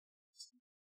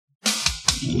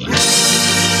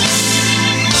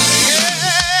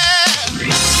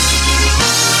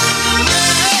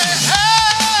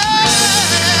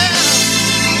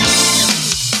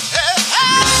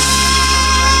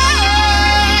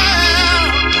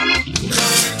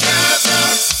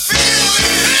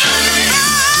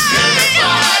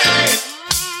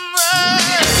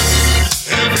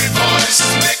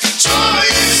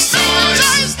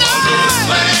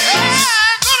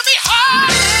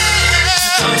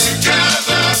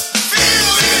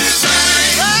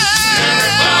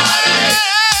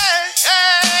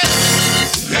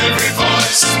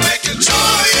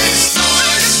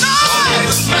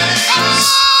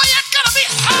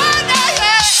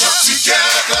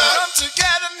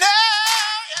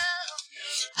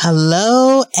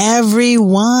Hello,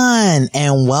 everyone,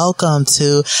 and welcome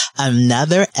to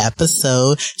another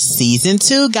episode, season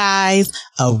 2, guys,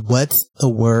 of What's the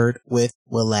Word with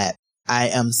Willette. I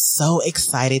am so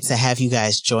excited to have you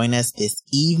guys join us this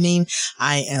evening.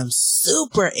 I am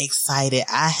super excited.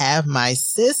 I have my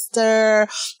sister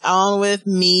on with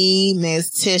me,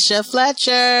 Miss Tisha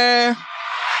Fletcher.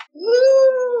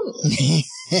 Woo!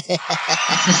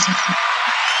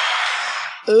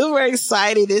 Uber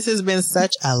excited. This has been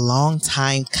such a long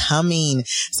time coming.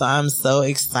 So I'm so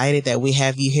excited that we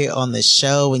have you here on the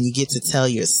show and you get to tell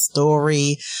your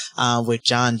story with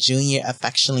John Jr.,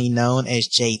 affectionately known as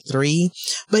J3.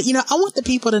 But, I want the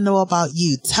people to know about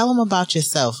you. Tell them about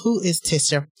yourself. Who is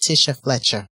Tisha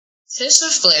Fletcher? Tisha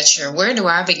Fletcher, where do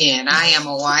I begin? I am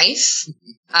a wife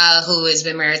who has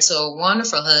been married to a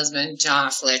wonderful husband, John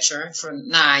Fletcher, for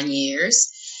 9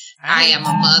 years. I am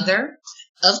a mother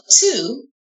of 2.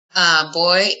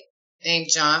 Boy named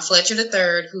John Fletcher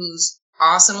III, who's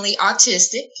awesomely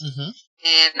autistic. Mm-hmm.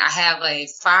 And I have a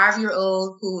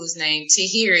 5-year-old who is named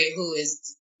Tahiri, who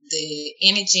is the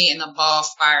energy and the ball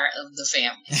fire of the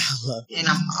family. I love it.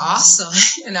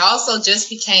 And I also just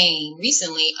became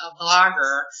recently a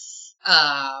blogger,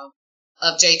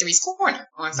 of J3's Corner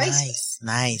on Facebook.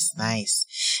 Nice.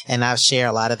 And I'll share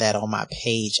a lot of that on my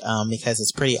page, because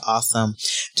it's pretty awesome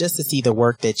just to see the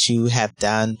work that you have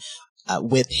done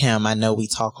with him. I know we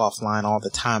talk offline all the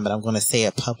time, but I'm going to say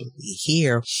it publicly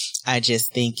here. I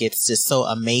just think it's just so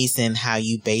amazing how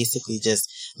you basically just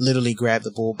literally grabbed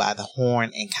the bull by the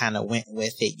horn and kind of went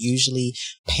with it. Usually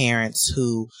parents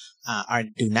who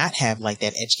do not have like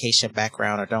that education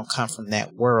background or don't come from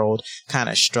that world kind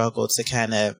of struggle to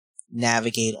kind of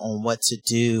navigate on what to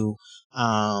do.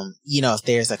 If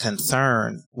there's a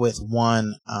concern with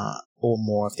one or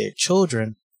more of their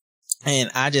children.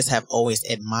 And I just have always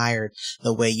admired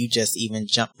the way you just even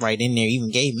jumped right in there,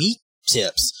 even gave me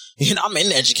tips. I'm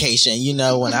in education,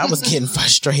 when I was getting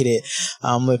frustrated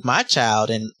with my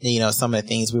child and, some of the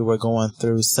things we were going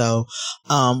through. So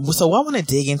I want to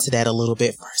dig into that a little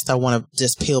bit. First, I want to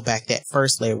just peel back that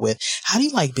first layer with, how do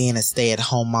you like being a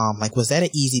stay-at-home mom? Like, was that an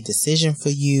easy decision for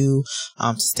you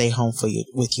to stay home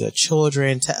with your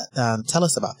children? Tell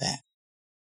us about that.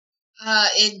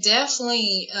 It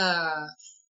definitely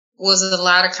was a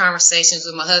lot of conversations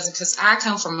with my husband, because I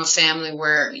come from a family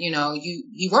where, you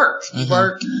work. You mm-hmm.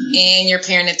 work and you're a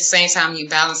parent at the same time, you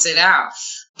balance it out.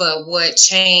 But what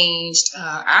changed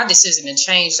our decision and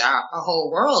changed our whole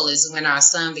world is when our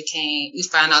son we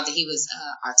found out that he was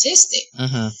autistic.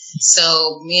 Mm-hmm.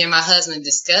 So me and my husband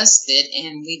discussed it,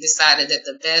 and we decided that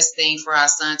the best thing for our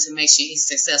son to make sure he's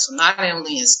successful, not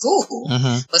only in school,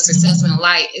 mm-hmm. but successful in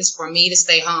life, is for me to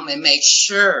stay home and make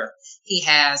sure he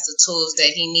has the tools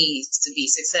that he needs to be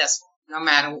successful, no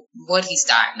matter what he's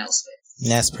diagnosed with.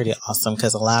 And that's pretty awesome,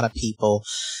 because a lot of people,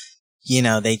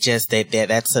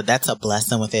 that's a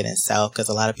blessing within itself, because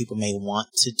a lot of people may want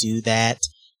to do that,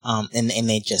 and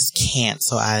they just can't.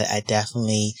 So I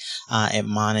definitely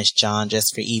admonish John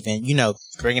just for even,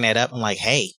 bringing that up. I'm like,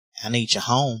 hey, I need you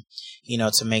home,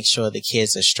 to make sure the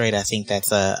kids are straight. I think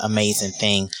that's an amazing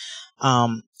thing.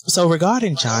 So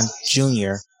regarding John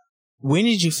Jr., when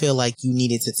did you feel like you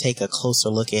needed to take a closer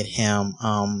look at him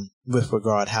with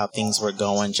regard how things were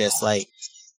going, just like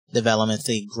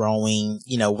developmentally growing?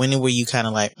 When were you kind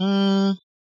of like,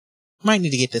 might need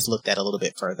to get this looked at a little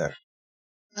bit further?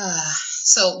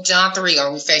 So John 3,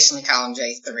 or we affectionately call him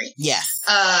J3. Yes.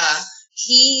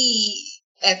 He,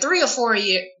 at 3 or 4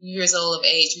 years old of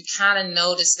age, we kind of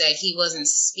noticed that he wasn't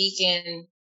speaking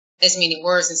as many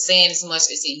words and saying as much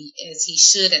as he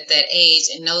should at that age,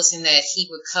 and noticing that he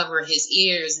would cover his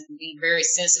ears and be very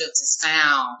sensitive to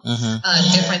sound,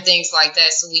 mm-hmm. Different things like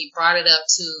that. So we brought it up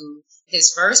to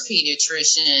his first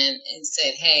pediatrician and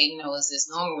said, hey, is this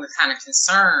normal? We're kind of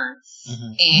concerned.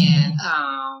 Mm-hmm.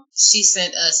 And she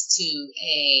sent us to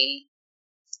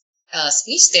a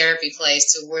speech therapy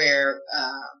place to where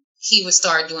he would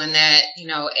start doing that,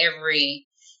 every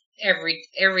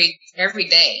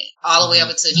day, all the way up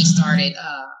until he started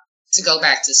to go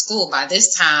back to school. By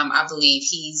this time, I believe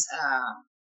he's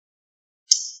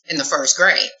in the first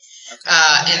grade. Okay.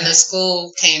 And the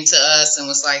school came to us and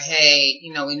was like, hey,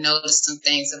 we noticed some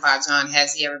things about John.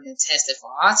 Has he ever been tested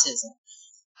for autism?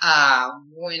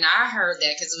 When I heard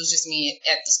that, because it was just me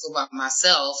at the school by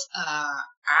myself,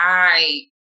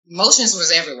 emotions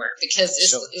was everywhere, because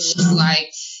it was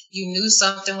like you knew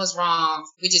something was wrong.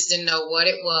 We just didn't know what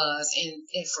it was. And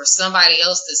for somebody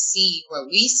else to see what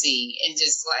we see and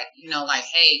just like,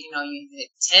 hey, you get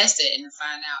tested, and to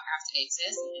find out after they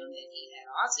tested him that he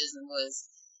had autism was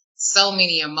so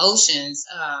many emotions,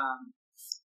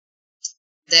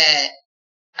 that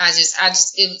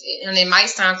and it might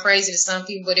sound crazy to some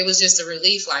people, but it was just a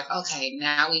relief. Like, okay,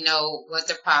 now we know what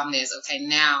the problem is. Okay,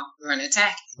 now we're going to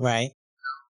attack it. Right.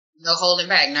 No holding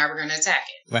back. Now we're going to attack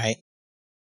it. Right.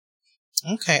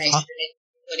 Okay. Make sure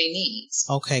what he needs.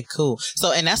 Okay, cool.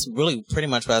 So, and that's really pretty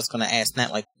much what I was going to ask.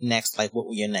 Not like next, like what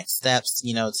were your next steps,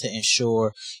 to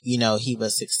ensure, he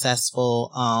was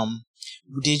successful.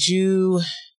 Did you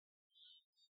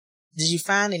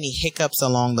find any hiccups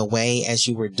along the way as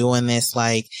you were doing this?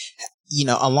 Like,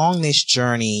 along this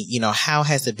journey, how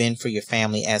has it been for your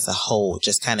family as a whole?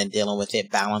 Just kind of dealing with it,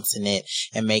 balancing it,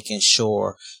 and making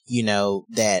sure,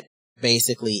 that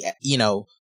basically,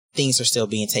 things are still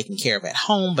being taken care of at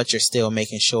home, but you're still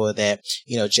making sure that,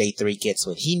 J3 gets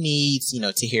what he needs,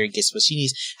 Tahiri gets what she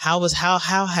needs. How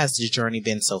has the journey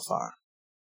been so far?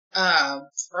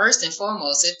 First and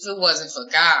foremost, if it wasn't for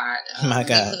God, My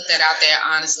God, we put that out there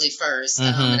honestly first,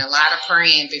 and a lot of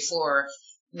praying before,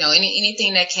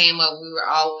 anything that came up, we would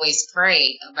always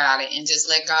pray about it and just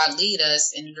let God lead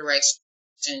us in the direction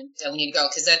that we need to go.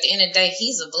 Because at the end of the day,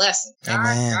 He's a blessing.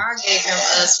 God gave him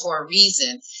us for a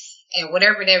reason, and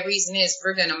whatever that reason is,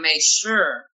 we're going to make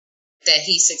sure that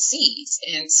he succeeds.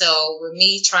 And so with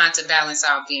me trying to balance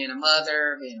out being a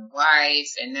mother, being a wife,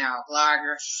 and now a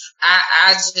blogger,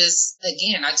 I just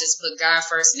put God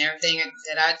first in everything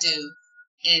that I do.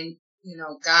 And,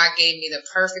 God gave me the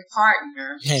perfect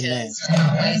partner, because we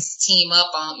always team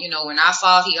up on, when I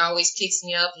fall, he always picks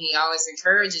me up. He always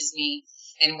encourages me.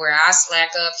 And where I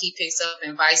slack up, he picks up,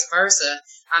 and vice versa.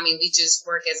 I mean, we just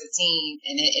work as a team,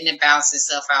 and it balances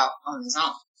itself out on its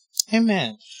own.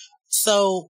 Amen.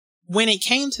 So, when it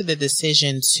came to the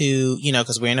decision to,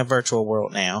 because we're in a virtual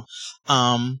world now,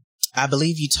 I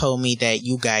believe you told me that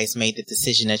you guys made the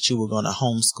decision that you were going to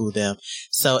homeschool them.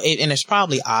 So, and it's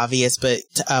probably obvious, but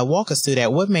walk us through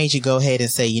that. What made you go ahead and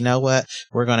say, you know what,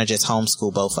 we're going to just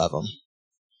homeschool both of them?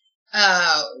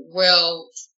 Well,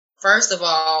 first of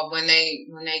all, when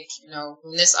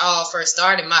this all first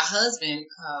started, my husband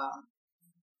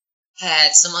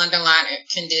had some underlying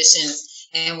conditions.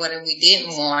 And what we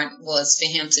didn't want was for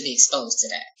him to be exposed to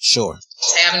that. Sure.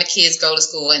 Having the kids go to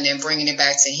school and then bringing it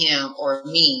back to him or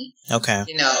me. Okay.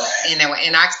 And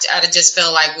I just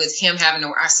felt like with him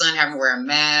our son having to wear a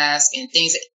mask and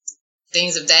things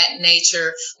of that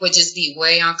nature would just be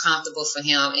way uncomfortable for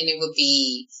him. And it would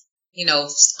be,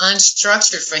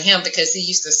 unstructured for him, because he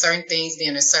used to certain things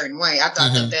being a certain way. I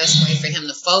thought the best way for him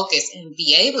to focus and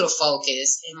be able to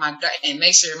focus and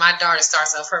make sure my daughter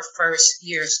starts off her first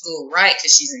year of school right,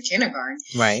 because she's in kindergarten,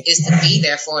 right, is to be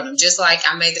there for them. Just like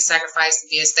I made the sacrifice to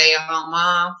be a stay-at-home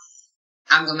mom,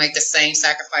 I'm going to make the same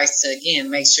sacrifice to, again,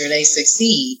 make sure they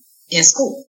succeed in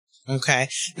school. Okay.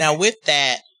 Now, with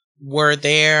that, were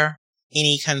there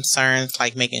any concerns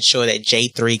like making sure that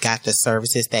J3 got the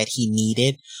services that he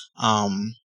needed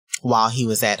while he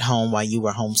was at home, while you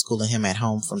were homeschooling him at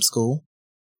home from school?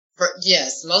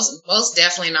 Yes, most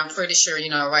definitely. And I'm pretty sure,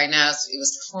 right now it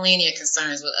was plenty of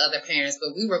concerns with other parents,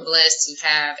 but we were blessed to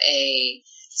have a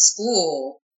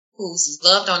school who's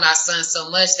loved on our son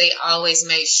so much. They always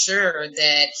make sure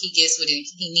that he gets what he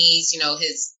needs,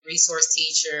 his resource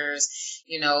teachers,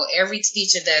 every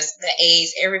teacher that's the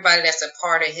aides, everybody that's a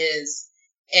part of his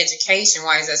education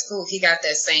while he's at school, he got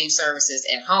that same services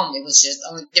at home. It was just, the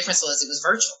only difference was it was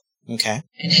virtual. Okay.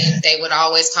 And they would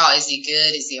always call, is he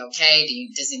good? Is he okay?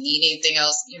 Does he need anything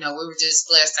else? We were just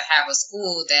blessed to have a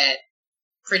school that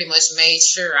pretty much made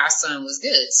sure our son was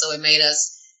good. So it made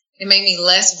me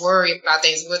less worried about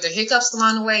things. Were there hiccups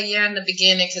along the way? Yeah, in the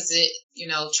beginning, because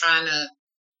trying to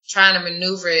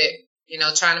maneuver it,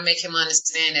 trying to make him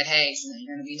understand that, hey,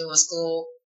 you're going to be doing school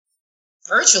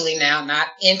virtually now, not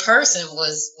in person,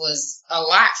 was a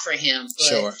lot for him. But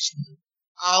sure.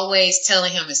 Always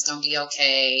telling him it's going to be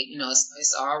okay.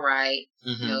 It's all right.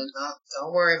 Mm-hmm.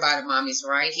 Don't worry about it. Mommy's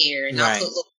right here. And right.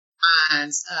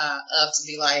 signs up to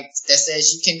be like, that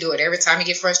says you can do it. Every time you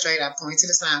get frustrated, I point to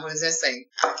the sign. What does that say?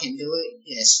 I can do it.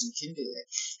 Yes, you can do it.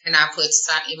 And I put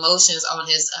emotions on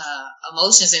his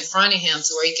emotions in front of him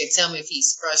to where he can tell me if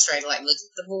he's frustrated. Like, look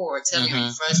at the board. Tell me, are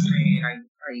you frustrated?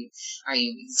 Are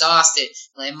you exhausted?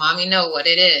 Let mommy know what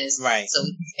it is. Right. So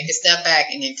we can take a step back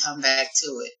and then come back to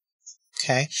it.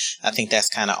 Okay. I think that's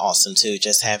kind of awesome too.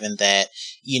 Just having that,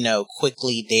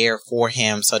 quickly there for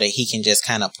him so that he can just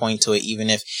kind of point to it,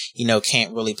 even if,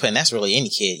 can't really put, and that's really any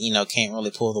kid, can't really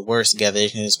pull the words together.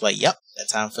 You can just be like, yep,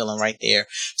 that's how I'm feeling right there.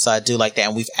 So I do like that.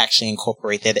 And we've actually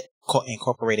incorporated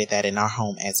that in our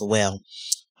home as well.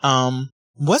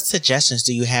 What suggestions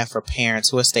do you have for parents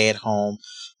who are stay at home,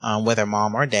 whether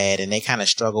mom or dad, and they kind of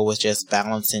struggle with just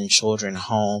balancing children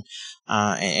home,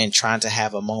 and trying to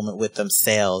have a moment with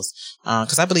themselves?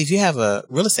 Because I believe you have a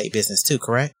real estate business too,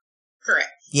 correct? Correct.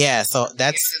 Yeah. So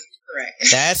that's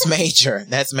correct. That's major.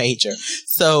 That's major.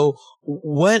 So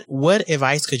what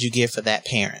advice could you give for that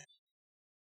parent?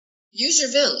 Use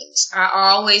your village. I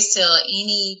always tell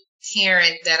any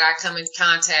parent that I come in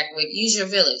contact with, use your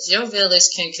village. Your village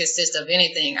can consist of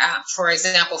anything. For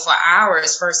example, for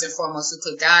ours, first and foremost,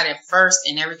 we put God at first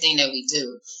in everything that we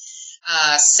do.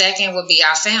 Second would be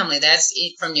our family. That's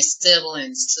it, from your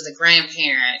siblings to the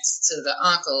grandparents to the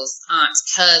uncles,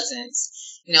 aunts, cousins.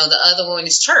 The other one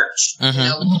is church.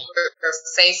 We're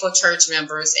faithful church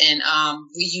members, and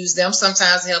we use them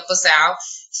sometimes to help us out.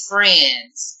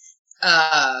 Friends,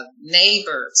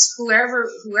 neighbors,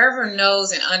 whoever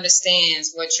knows and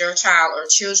understands what your child or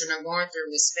children are going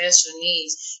through with special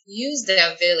needs. Use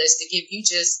that village to give you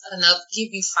just enough, give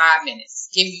you 5 minutes,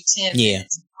 give you 10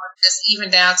 minutes. Just even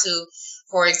down to,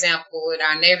 for example, with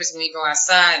our neighbors, when we go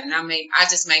outside, and I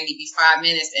just may need be 5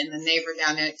 minutes, and the neighbor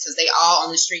down there, because they all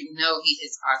on the street know he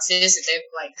is autistic, they're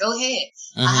like, go ahead.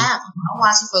 I'll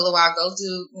watch him for a little while. Go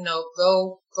do,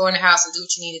 go in the house and do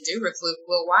what you need to do real quick.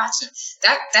 We'll watch him.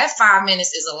 That 5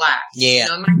 minutes is a lot. Yeah.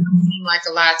 It might not seem like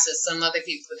a lot to some other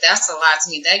people, but that's a lot to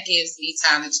me. That gives me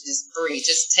time to just breathe.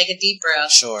 Just take a deep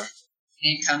breath. Sure.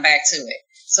 And come back to it.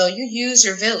 So you use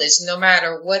your village, no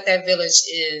matter what that village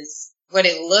is, what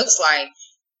it looks like.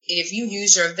 If you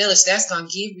use your village, that's going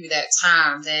to give you that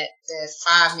time, that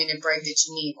 5 minute break that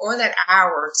you need, or that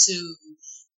hour to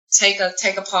take a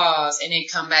pause and then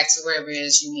come back to whatever it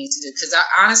is you need to do. Because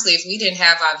honestly, if we didn't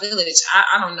have our village,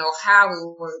 I don't know how we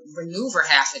would maneuver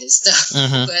half of this stuff.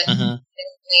 But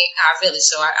our village.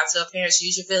 So I tell parents,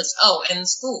 use your village. Oh, and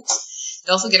schools.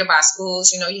 Don't forget about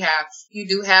schools. You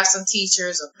do have some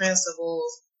teachers or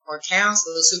principals or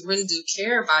counselors who really do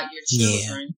care about your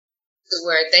children, to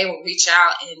where they will reach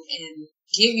out and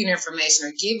give you information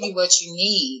or give you what you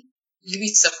need. You'd be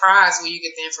surprised where you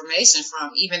get the information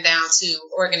from, even down to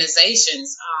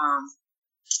organizations,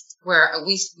 where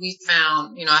we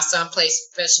found, our son plays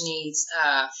special needs,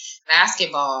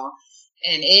 basketball.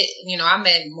 And I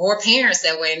met more parents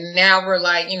that way. Now we're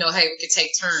like, hey, we can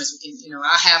take turns. We can,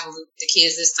 I'll have them, the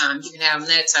kids this time. You can have them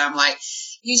that time. Like,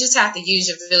 you just have to use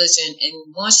your village.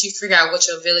 And once you figure out what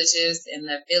your village is, and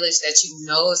the village that you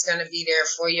know is going to be there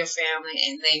for your family,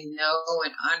 and they know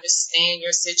and understand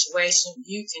your situation,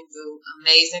 you can do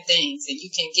amazing things, and you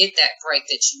can get that break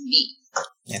that you need.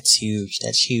 That's huge.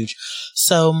 That's huge.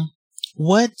 So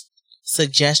what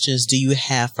suggestions do you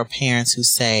have for parents who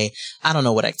say, I don't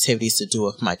know what activities to do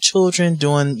with my children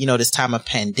during, this time of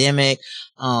pandemic?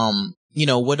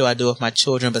 What do I do with my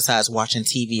children besides watching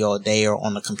TV all day or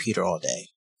on the computer all day?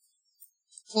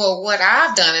 Well, what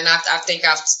I've done, and I think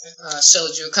I've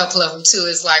showed you a couple of them too,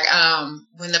 is like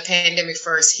when the pandemic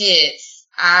first hit,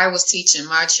 I was teaching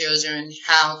my children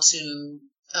how to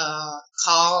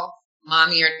call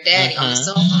mommy or daddy on the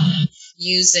cell phone,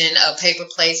 using a paper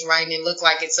plate, writing it look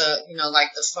like it's like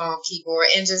the phone keyboard,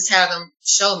 and just have them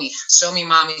show me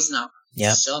mommy's number,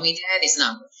 show me daddy's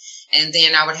number. And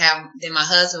then my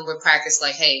husband would practice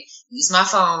like, hey, use my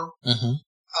phone,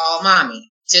 call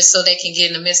mommy, just so they can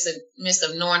get in the midst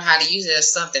of knowing how to use it. If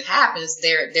something happens,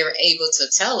 they're able to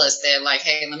tell us that, like,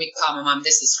 hey, let me call my mom.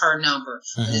 This is her number.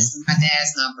 This is my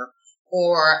dad's number.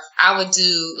 Or I would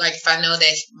do, like, if I know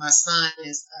that my son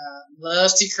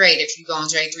loves to create. If you go on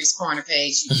J3's corner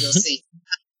page, you'll see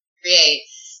create.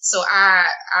 So I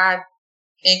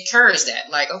encourage that.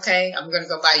 Like, okay, I'm going to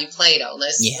go buy you Play-Doh.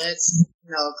 Let's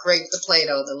create the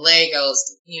Play-Doh, the Legos.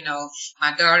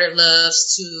 My daughter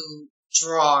loves to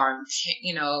draw and,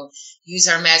 use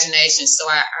her imagination. So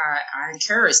I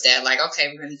encourage that. Like, okay,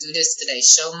 we're going to do this today.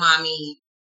 Show mommy,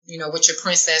 what your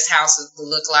princess house will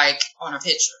look like on a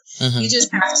picture. You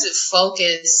just have to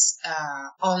focus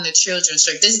on the children.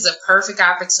 So this is a perfect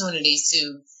opportunity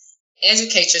to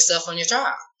educate yourself on your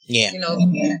job. Yeah.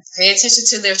 Pay attention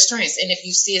to their strengths. And if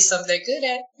you see it's something they're good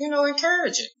at,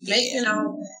 encourage it.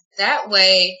 That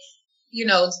way,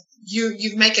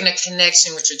 you're making a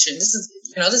connection with your children.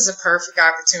 This is a perfect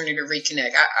opportunity to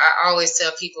reconnect. I always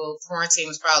tell people quarantine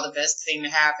was probably the best thing to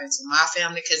happen to my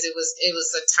family because it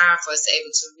was a time for us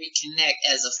able to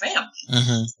reconnect as a family.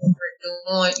 Mm-hmm.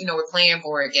 So we're playing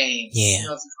board games. Yeah. If you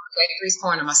go to Three's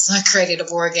Corner, my son created a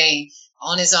board game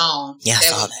on his own. Yeah, I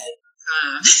saw that.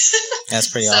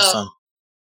 That's pretty awesome.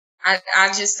 I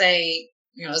just say,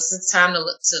 it's a time to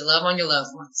love on your loved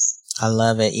ones. I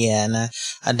love it. Yeah. And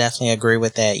I definitely agree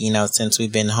with that. Since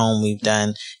we've been home, we've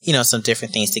done, some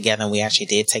different things together. And we actually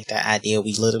did take that idea.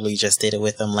 We literally just did it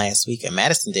with them last week. And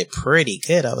Madison did pretty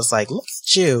good. I was like, look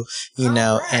at you,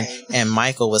 right. and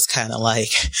Michael was kind of like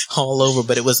all over,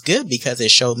 but it was good because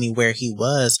it showed me where he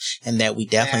was and that we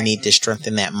definitely need to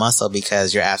strengthen that muscle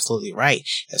because you're absolutely right.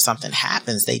 If something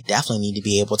happens, they definitely need to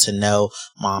be able to know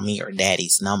mommy or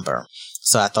daddy's number.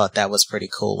 So I thought that was pretty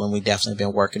cool, and we definitely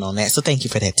been working on that. So thank you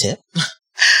for that tip.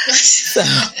 So,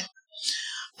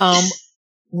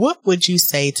 what would you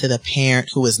say to the parent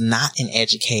who is not an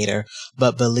educator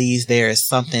but believes there is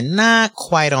something not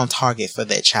quite on target for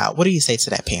their child? What do you say to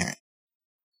that parent?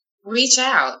 Reach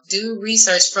out, do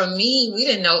research. For me, we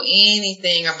didn't know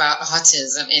anything about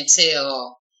autism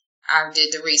until I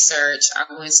did the research. I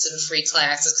went to the free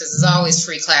classes because there's always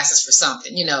free classes for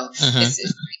something, Mm-hmm. It's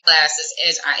free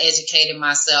classes. I educated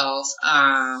myself.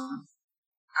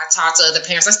 I talked to other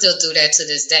parents. I still do that to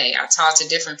this day. I talk to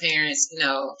different parents,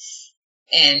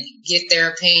 and get their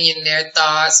opinion, their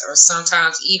thoughts, or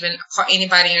sometimes even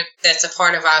anybody that's a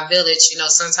part of our village,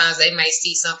 sometimes they may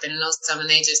see something and know something and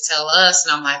they just tell us.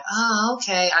 And I'm like, oh,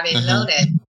 okay. I didn't know that.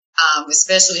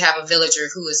 Especially we have a villager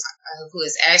who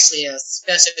is actually a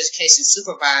special education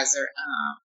supervisor.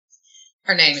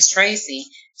 Her name is Tracy.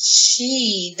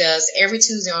 She does every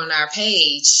Tuesday on our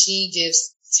page. She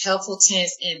gives helpful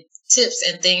tips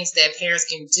and things that parents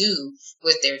can do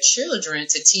with their children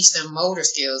to teach them motor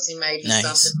skills. It may be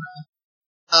something like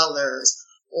colors,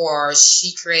 or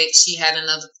she had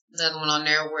another one on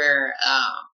there where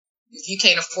if you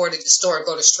can't afford it at the store,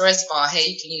 go to Stress Ball. Hey,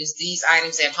 you can use these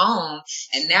items at home.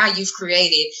 And now you've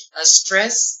created a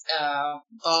stress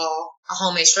ball, a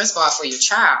homemade stress ball for your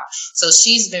child. So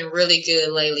she's been really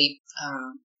good lately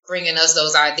bringing us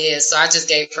those ideas. So I just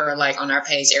gave her, on our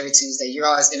page every Tuesday, you're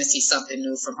always going to see something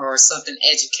new from her, or something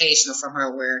educational from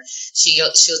her, where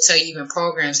she'll tell you even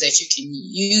programs that you can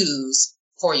use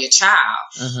for your child.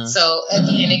 Mm-hmm. So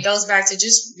again, it goes back to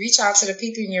just reach out to the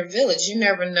people in your village. You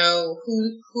never know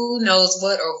who knows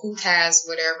what, or who has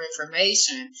whatever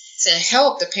information to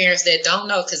help the parents that don't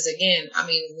know. Because again,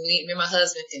 me and my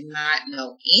husband did not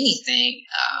know anything.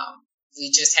 We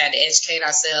just had to educate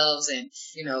ourselves and,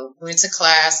 went to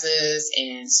classes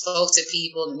and spoke to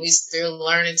people, and we're still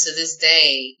learning to this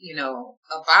day,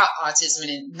 about autism.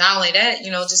 And not only that,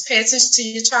 just pay attention to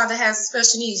your child that has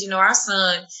special needs. Our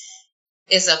son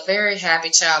is a very happy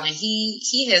child, and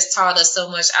he has taught us so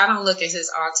much. I look at his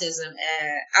autism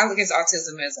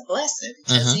as a blessing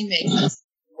because he makes us see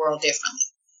the world differently.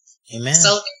 Amen. So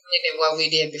differently than what we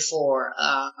did before.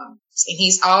 And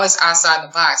he's always outside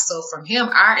the box. So from him,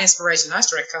 our inspiration, our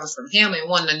strength comes from him, and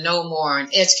wanting to know more and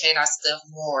educate ourselves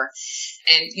more.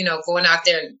 And, going out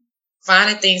there,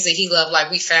 finding things that he loved. Like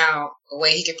we found a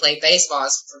way he could play baseball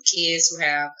for kids who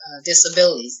have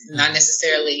disabilities, not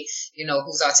necessarily,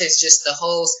 who's autistic, just the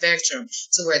whole spectrum,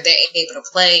 to where they're able to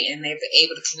play and they're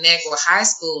able to connect with high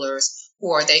schoolers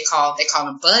who are, they call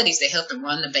them buddies. They help them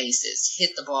run the bases,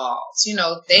 hit the balls.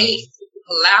 They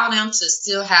allow them to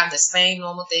still have the same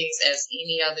normal things as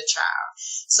any other child.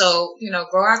 So,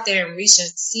 go out there and reach and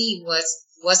see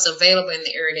what's available in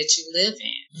the area that you live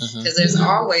in, because there's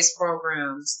always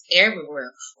programs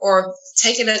everywhere. Or I'll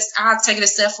take it a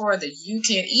step further. You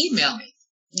can email me.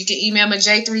 You can email me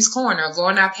J3's Corner, or go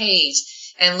on our page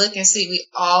and look and see. We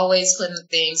always putting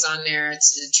things on there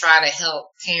to try to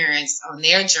help parents on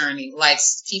their journey, like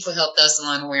people helped us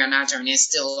along the way on our journey and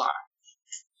still are.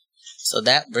 So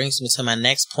that brings me to my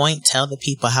next point. Tell the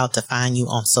people how to find you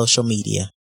on social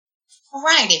media. All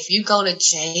right. If you go to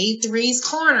J3's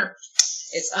Corner,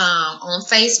 it's on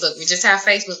Facebook. We just have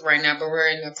Facebook right now, but we're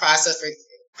in the process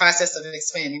of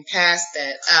expanding past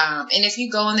that. And if you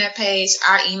go on that page,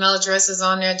 our email address is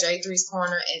on there,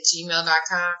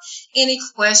 j3scorner@gmail.com. Any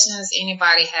questions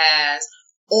anybody has,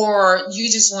 or you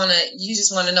just want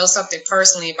to know something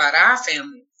personally about our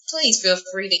family, please feel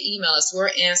free to email us. We'll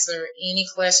answer any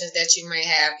questions that you may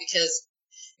have, because,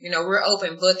 we're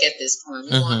open book at this point.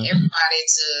 We want everybody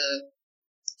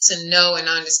to know and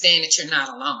understand that you're not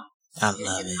alone. I love it.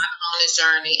 You're on this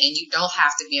journey, and you don't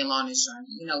have to be alone on this journey.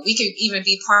 You know, we could even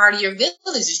be part of your village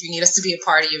if you need us to be a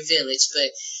part of your village. But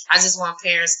I just want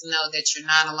parents to know that you're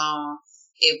not alone.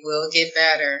 It will get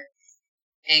better.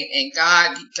 And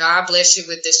God bless you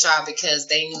with this child because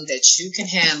they knew that you can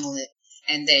handle it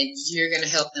and that you're going to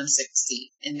help them succeed.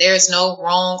 And there's no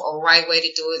wrong or right way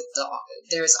to do it.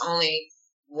 There's only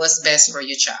what's best for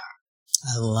your child.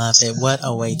 I love it. What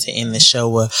a way to end the show.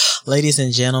 Well, ladies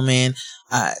and gentlemen,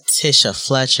 Tisha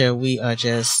Fletcher, we are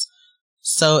just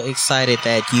so excited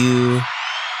that you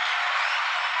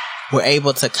were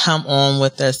able to come on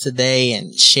with us today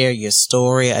and share your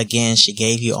story. Again, she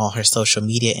gave you all her social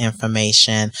media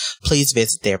information. Please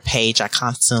visit their page. I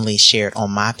constantly share it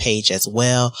on my page as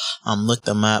well. Look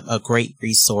them up. A great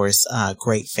resource,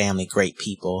 great family, great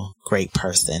people, great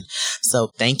person.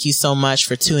 So thank you so much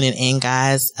for tuning in,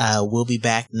 guys. We'll be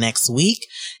back next week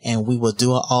and we will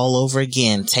do it all over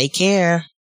again. Take care.